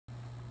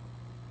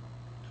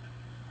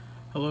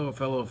Hello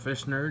fellow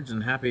fish nerds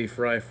and happy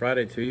Fry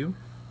Friday to you.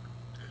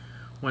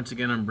 Once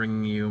again I'm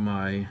bringing you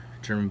my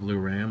German blue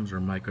rams or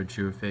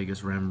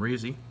Mycochuophagus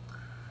ramrezi.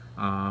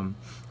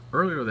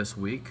 Earlier this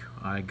week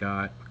I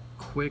got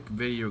quick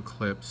video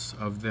clips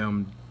of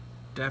them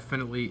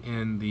definitely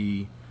in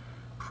the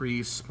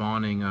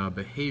pre-spawning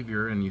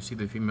behavior, and you see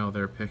the female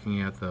there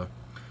picking at the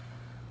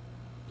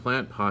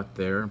plant pot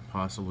there,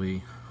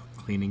 possibly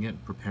cleaning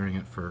it, preparing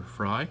it for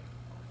fry.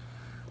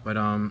 But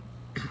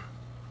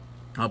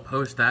I'll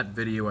post that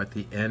video at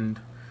the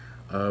end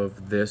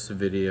of this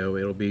video.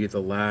 It'll be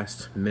the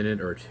last minute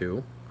or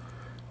two,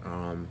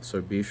 so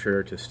be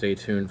sure to stay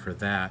tuned for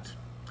that.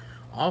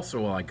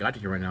 Also, while I got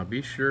you here right now,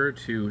 be sure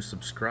to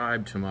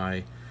subscribe to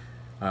my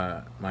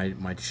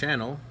my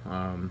channel.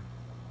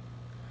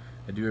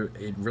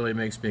 It really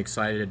makes me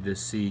excited to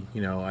see,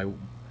 you know,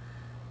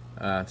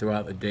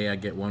 throughout the day I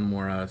get one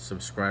more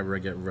subscriber. I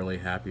get really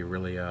happy,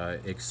 really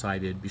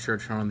excited. Be sure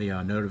to turn on the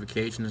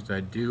notifications.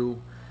 I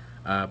do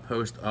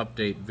post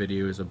update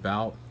videos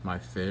about my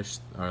fish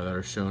that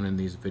are shown in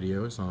these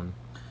videos on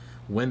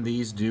when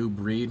these do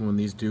breed, when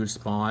these do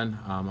spawn.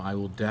 I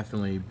will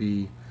definitely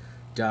be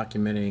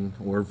documenting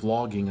or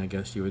vlogging, I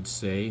guess you would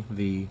say,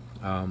 the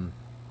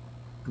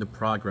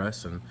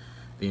progress and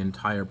the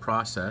entire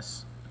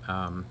process.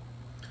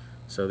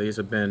 So these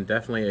have been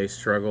definitely a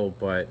struggle,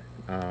 but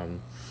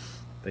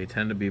they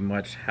tend to be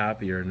much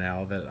happier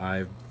now that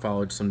I've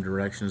followed some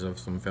directions of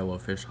some fellow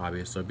fish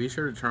hobbyists. So be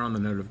sure to turn on the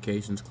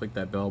notifications, click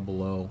that bell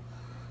below,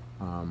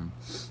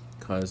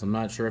 because I'm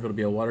not sure if it'll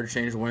be a Water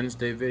Change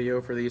Wednesday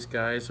video for these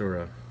guys or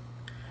a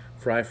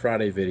Fry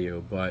Friday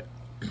video. But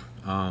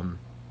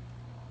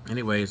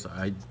anyways,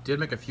 I did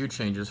make a few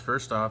changes.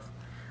 First off,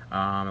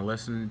 I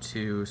listened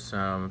to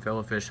some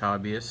fellow fish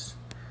hobbyists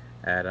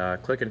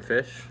at Click and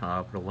Fish.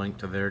 I'll put a link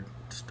to their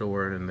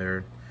store and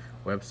their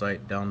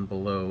website down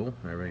below.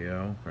 There we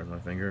go. Where's my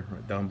finger?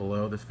 Right down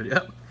below this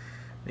video.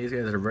 These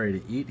guys are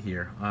ready to eat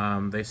here.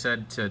 They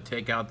said to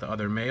take out the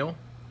other male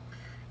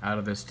out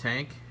of this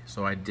tank,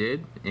 so I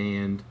did,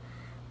 and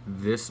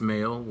this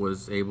male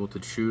was able to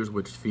choose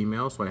which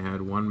female, so I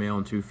had one male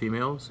and two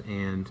females.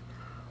 And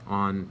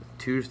on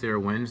Tuesday or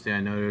Wednesday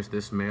I noticed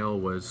this male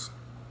was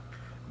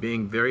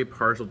being very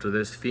partial to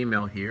this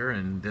female here,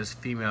 and this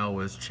female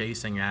was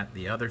chasing at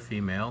the other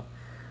female,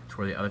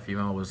 where the other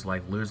female was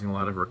like losing a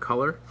lot of her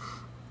color.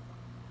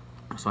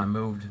 So I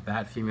moved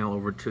that female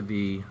over to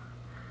the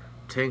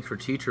Tanks for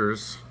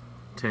Teachers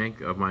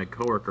tank of my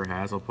coworker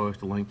has. I'll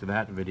post a link to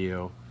that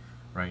video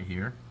right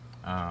here,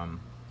 so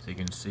you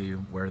can see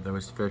where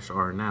those fish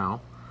are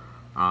now.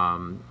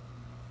 So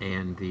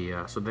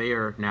they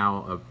are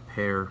now a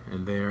pair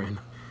in there, and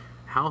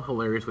how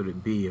hilarious would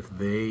it be if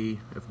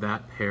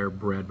that pair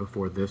bred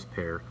before this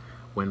pair,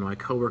 when my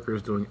coworker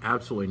is doing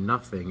absolutely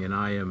nothing and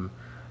I am,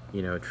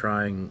 you know,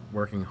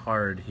 working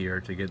hard here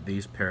to get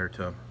these pair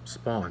to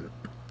spawn.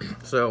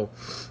 So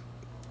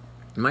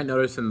you might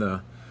notice in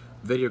the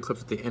video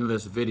clips at the end of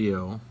this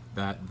video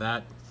that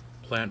that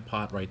plant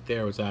pot right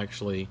there was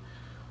actually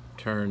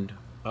turned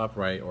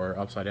upright or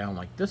upside down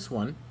like this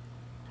one.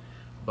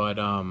 But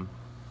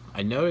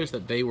I noticed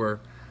that they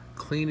were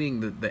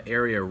cleaning the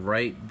area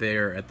right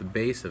there at the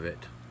base of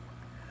it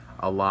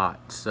a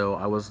lot. So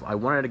I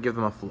wanted to give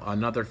them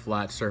another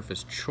flat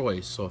surface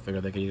choice. So I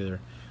figured they could either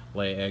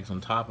lay eggs on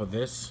top of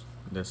this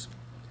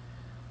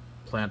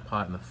plant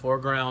pot in the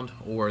foreground,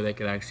 or they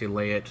could actually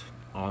lay it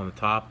on the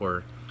top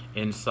or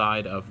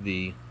inside of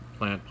the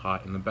plant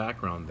pot in the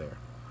background there.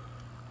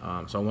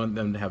 So I wanted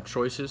them to have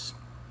choices.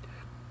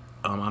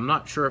 I'm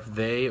not sure if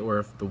they or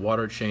if the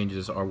water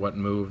changes are what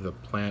move the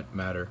plant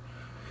matter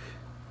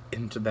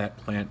into that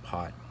plant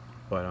pot,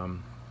 but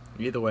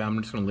either way I'm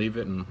just going to leave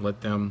it and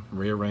let them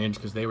rearrange,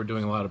 because they were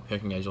doing a lot of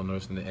picking, as you'll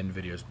notice in the end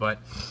videos. But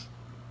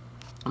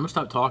I'm going to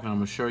stop talking. I'm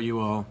going to show you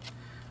all.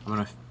 I'm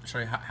going to show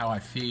you how I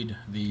feed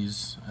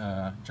these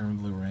German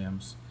blue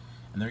rams,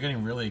 and they're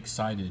getting really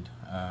excited.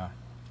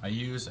 I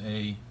use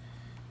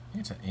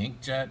it's an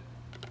inkjet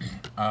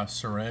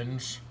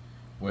syringe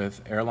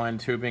with airline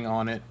tubing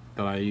on it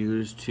that I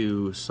use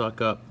to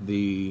suck up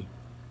the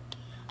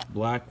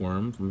black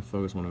worms. Let me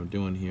focus on what I'm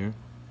doing here.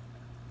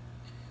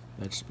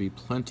 That should be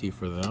plenty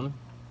for them.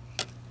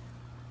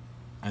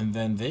 And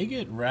then they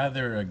get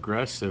rather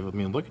aggressive. I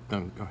mean, look at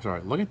them.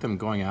 Look at them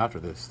going after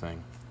this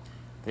thing.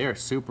 They are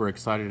super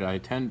excited.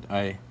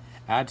 I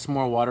add some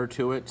more water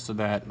to it so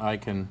that I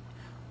can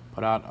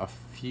put out a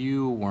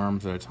few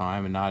worms at a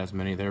time and not as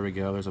many. There we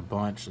go. There's a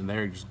bunch, and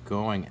they're just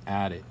going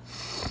at it.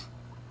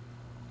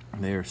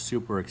 They are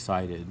super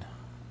excited.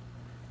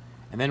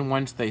 And then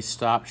once they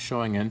stop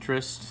showing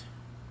interest,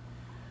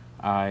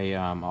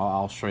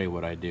 I'll show you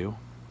what I do.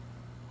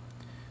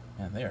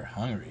 Man, they are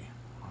hungry.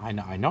 I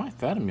know I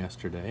fed them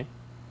yesterday.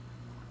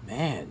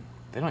 Man,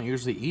 they don't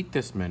usually eat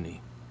this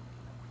many.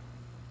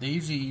 They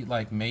usually eat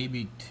like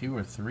maybe 2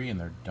 or 3 and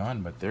they're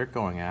done, but they're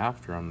going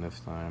after them this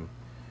time.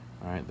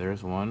 Alright,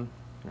 there's one.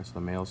 There's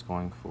the male's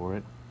going for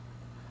it.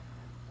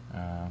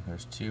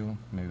 There's 2,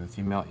 maybe the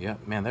female.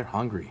 Yep, man, they're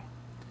hungry.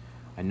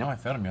 I know I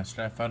fed them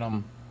yesterday. I fed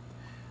them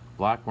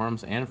black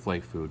worms and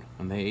flake food,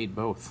 and they ate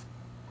both.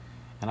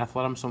 And I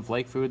fed them some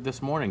flake food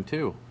this morning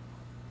too.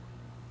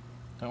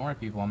 Don't worry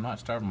people, I'm not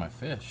starving my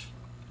fish.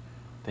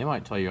 They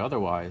might tell you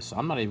otherwise.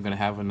 I'm not even going to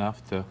have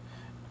enough to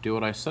do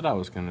what I said I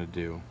was going to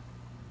do.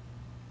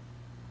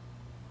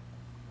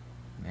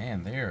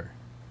 Man, they're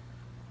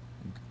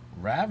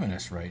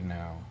ravenous right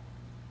now.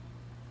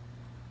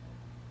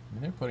 I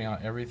mean,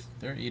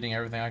 they're eating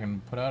everything I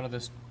can put out of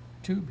this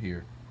tube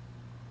here.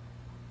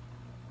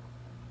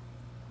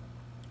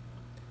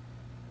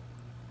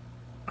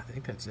 I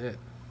think that's it.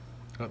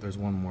 Oh, there's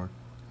one more.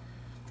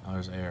 Oh,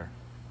 there's air.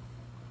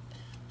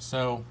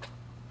 So,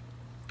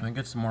 I can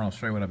get some more, I'll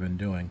show you what I've been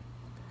doing.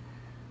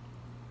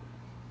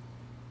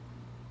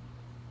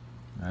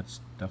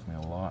 That's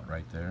definitely a lot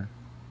right there.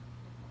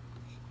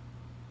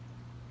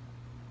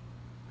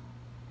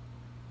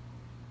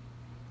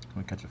 I'm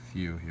gonna catch a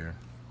few here.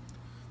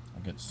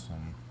 I'll get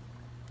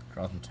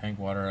draw some tank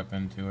water up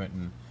into it,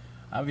 and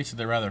obviously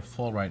they're rather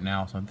full right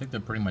now, so I think they're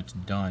pretty much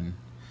done.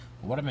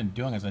 But what I've been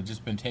doing is I've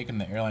just been taking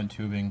the airline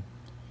tubing,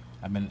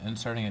 I've been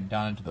inserting it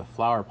down into the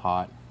flower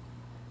pot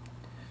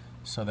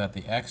so that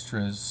the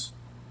extras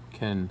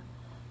can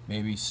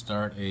maybe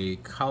start a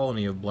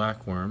colony of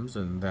blackworms,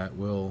 and that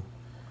will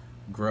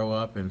grow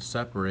up and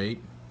separate.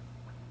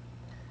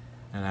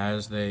 And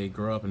as they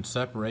grow up and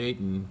separate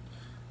and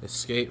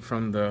escape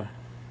from the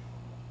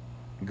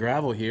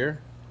gravel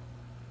here,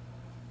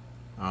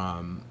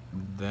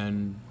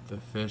 then the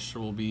fish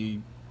will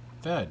be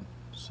fed.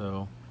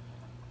 So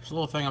it's a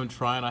little thing I'm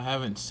trying. I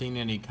haven't seen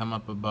any come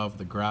up above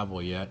the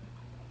gravel yet.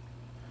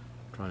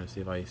 I'm trying to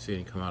see if I see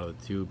any come out of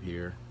the tube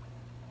here.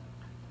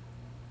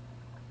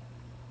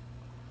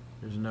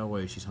 There's no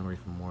way she's hungry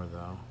for more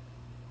though.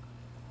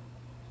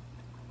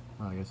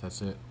 Well, I guess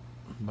that's it.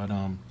 But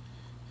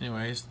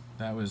anyways,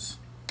 that was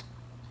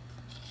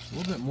a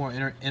little bit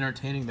more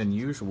entertaining than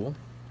usual.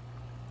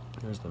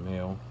 There's the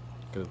male.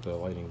 Get the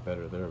lighting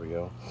better. There we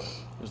go.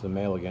 There's the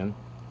male again.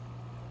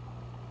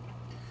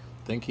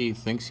 I think he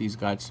thinks he's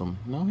got some.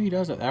 No, he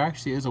doesn't. There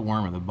actually is a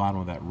worm at the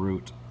bottom of that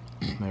root.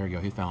 There we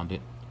go. He found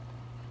it.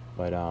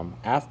 But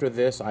after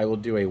this, I will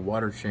do a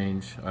water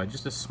change.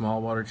 Just a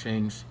small water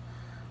change,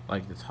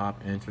 like the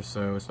top inch or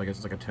so. So I guess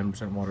it's like a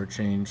 10% water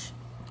change.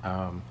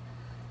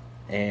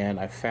 And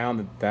I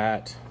found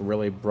that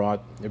really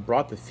brought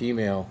the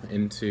female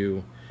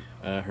into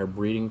her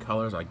breeding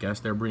colors. I guess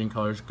they're breeding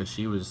colors because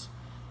she was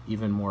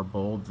even more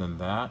bold than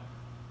that.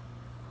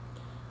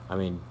 I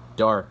mean,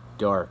 dark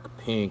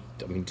pink.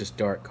 I mean, just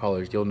dark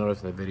colors. You'll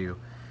notice in the video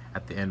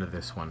at the end of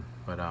this one.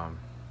 But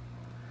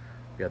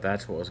yeah,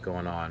 that's what was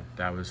going on.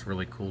 That was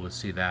really cool to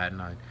see that,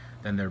 and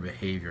then their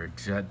behavior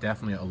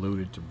definitely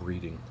alluded to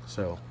breeding.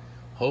 So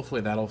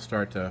hopefully that'll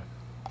start to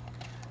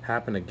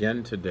happen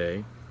again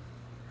today.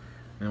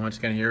 And once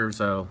again,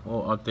 here's a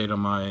little update on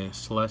my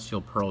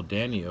celestial pearl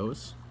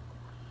danios.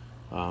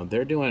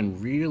 They're doing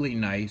really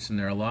nice, and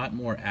they're a lot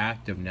more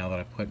active now that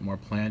I put more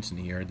plants in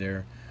here.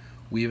 They're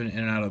weaving in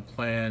and out of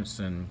plants,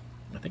 and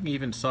I think I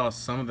even saw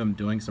some of them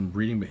doing some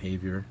breeding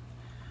behavior.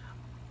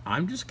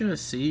 I'm just gonna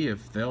see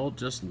if they'll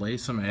just lay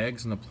some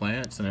eggs in the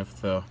plants, and if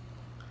the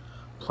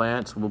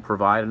plants will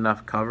provide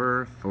enough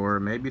cover for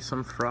maybe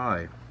some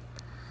fry.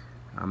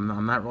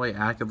 I'm not really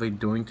actively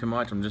doing too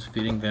much. I'm just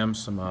feeding them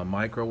some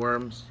micro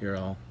worms. Here,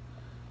 let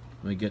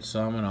me get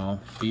some and I'll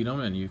feed them,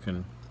 and you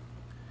can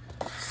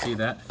see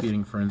that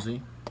feeding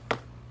frenzy.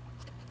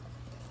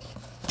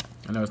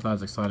 I know it's not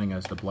as exciting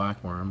as the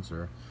black worms,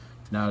 or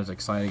not as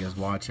exciting as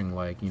watching,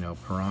 like, you know,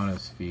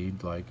 piranhas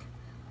feed, like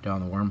down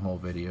the wormhole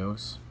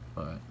videos,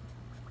 but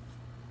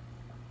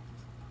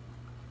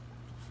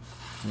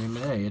I mean,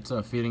 hey, it's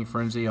a feeding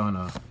frenzy on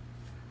a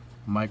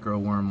micro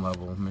worm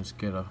level. Let me just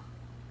get a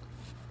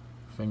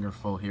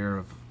fingerful here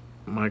of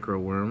micro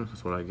worms.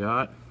 That's what I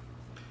got.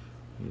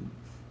 You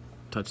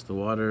touch the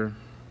water,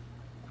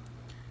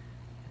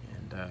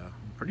 and I'm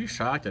pretty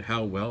shocked at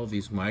how well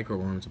these micro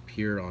worms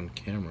appear on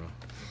camera.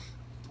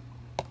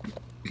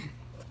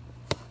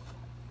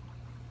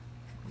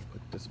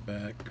 Put this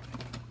back,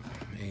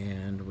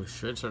 and we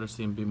should start to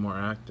see them be more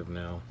active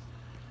now.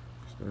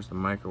 So there's the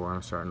micro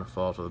worms starting to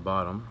fall to the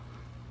bottom.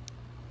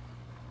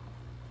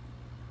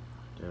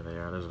 There they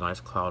are. There's a nice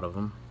cloud of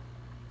them.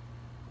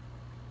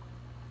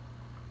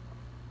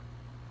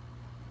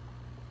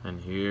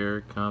 And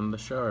here come the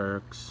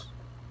sharks.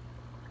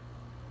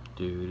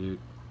 Doo-doo.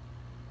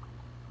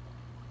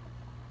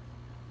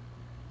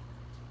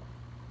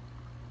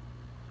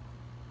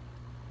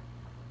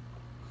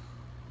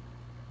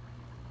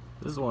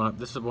 This is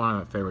one of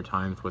my favorite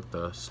times with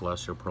the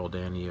celestial pearl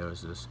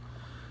danios, is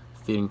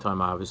feeding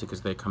time, obviously,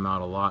 because they come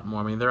out a lot more.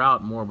 I mean, they're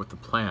out more with the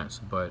plants,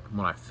 but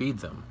when I feed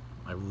them,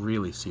 I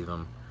really see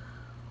them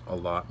a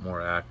lot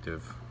more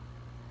active.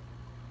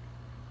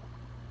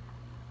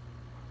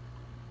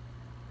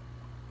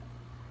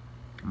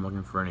 I'm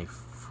looking for any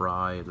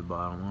fry at the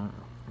bottom. I don't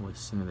really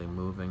see anything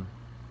moving,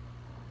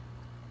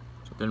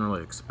 so I didn't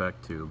really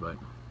expect to, but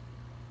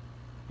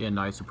yeah,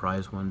 nice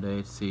surprise one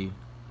day to see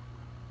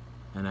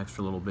an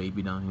extra little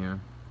baby down here.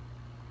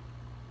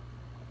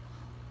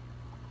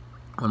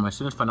 When my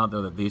students find out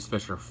though that these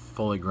fish are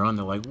fully grown,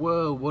 they're like,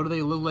 whoa, what do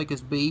they look like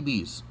as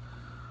babies?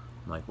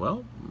 I'm like,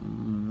 well,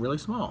 really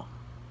small.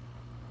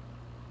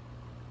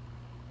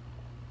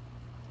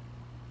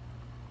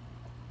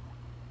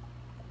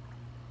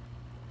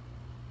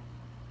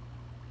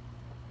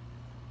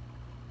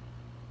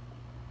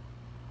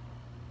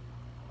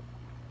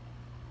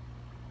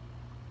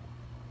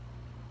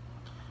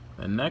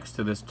 And next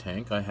to this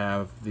tank, I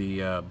have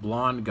the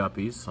blonde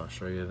guppies. I'll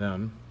show you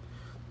them.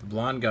 The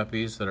blonde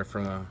guppies that are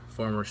from a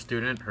former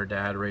student. Her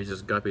dad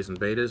raises guppies and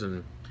betas,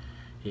 and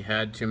he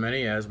had too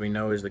many, as we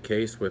know is the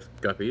case with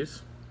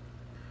guppies.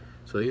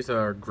 So these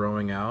are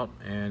growing out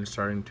and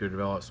starting to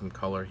develop some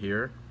color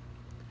here.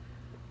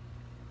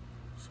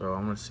 So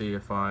I'm going to see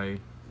if I'm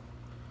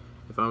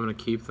going to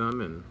keep them,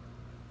 and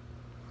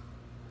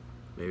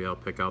maybe I'll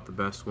pick out the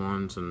best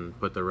ones and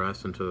put the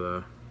rest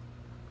into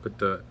put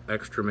the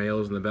extra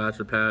males in the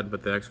bachelor pad,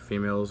 put the extra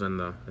females in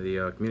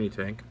the community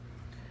tank.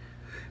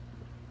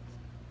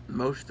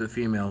 Most of the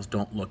females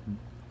don't look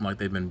like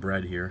they've been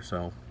bred here,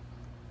 so,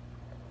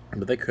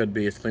 but they could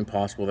be. It's definitely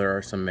possible. There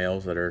are some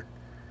males that are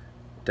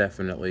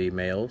definitely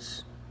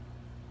males.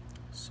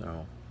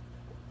 So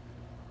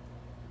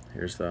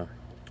here's the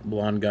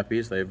blonde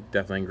guppies. They've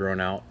definitely grown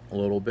out a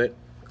little bit,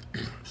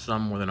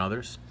 some more than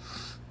others.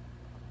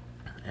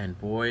 And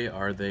boy,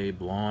 are they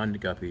blonde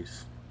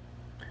guppies.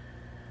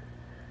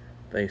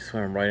 They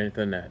swim right into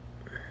the net.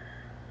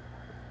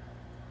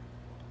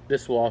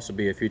 This will also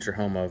be a future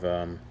home of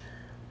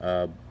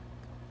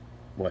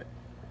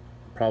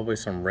probably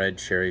some red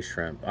cherry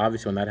shrimp.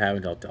 Obviously, when that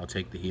happens, I'll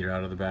take the heater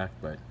out of the back.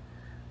 But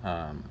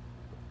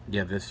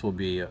yeah, this will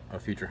be a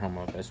future home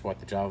of. That's what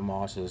the Java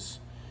moss is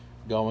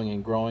going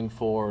and growing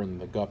for, and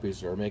the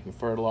guppies are making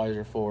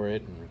fertilizer for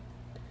it. And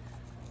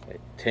the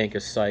tank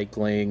is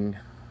cycling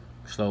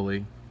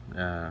slowly,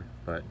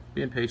 but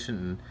being patient.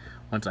 And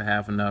once I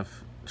have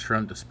enough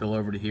shrimp to spill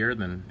over to here,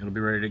 then it'll be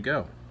ready to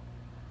go.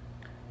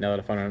 Now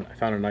that I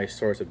found a nice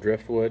source of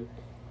driftwood,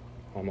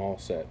 I'm all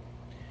set.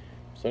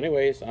 So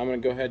anyways, I'm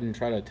going to go ahead and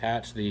try to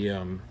attach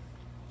the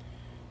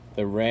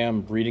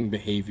ram breeding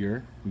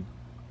behavior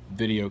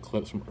video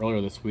clips from earlier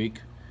this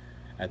week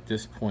at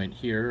this point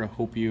here. I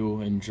hope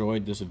you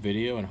enjoyed this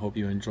video, and hope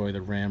you enjoy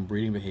the ram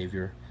breeding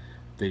behavior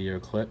video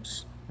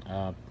clips.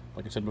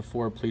 Like I said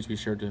before, please be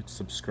sure to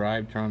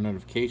subscribe, turn on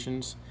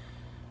notifications,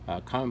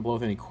 comment below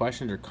with any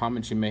questions or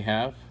comments you may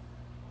have.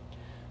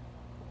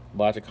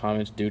 Lots of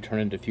comments do turn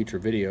into future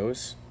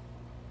videos.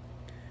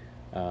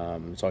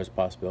 It's always a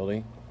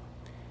possibility.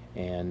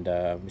 And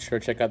be sure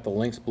to check out the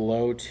links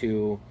below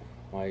to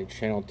my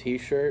channel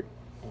t-shirt.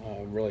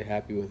 Really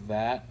happy with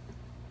that.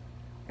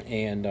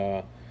 And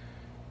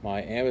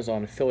my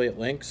Amazon affiliate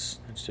links.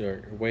 It's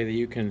a way that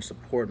you can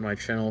support my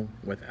channel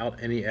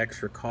without any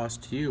extra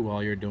cost to you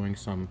while you're doing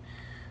some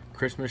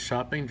Christmas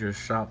shopping.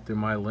 Just shop through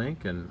my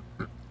link, and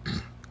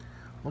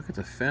look at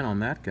the fin on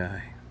that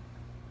guy.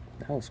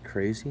 That was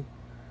crazy.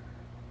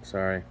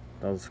 Sorry,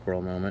 that was a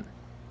squirrel moment.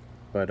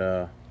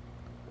 But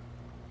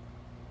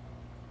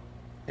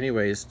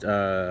anyways,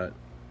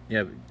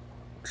 yeah,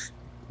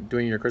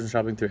 doing your Christmas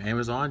shopping through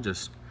Amazon,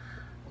 just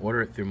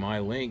order it through my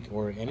link,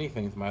 or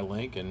anything through my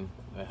link, and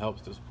it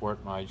helps to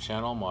support my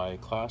channel, my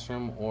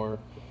classroom, or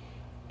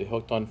the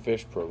Hooked on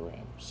Fish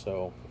program.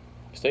 So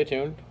stay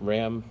tuned.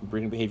 Ram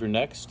breeding behavior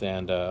next,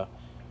 and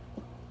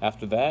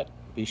after that,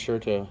 be sure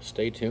to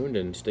stay tuned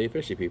and stay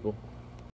fishy, people.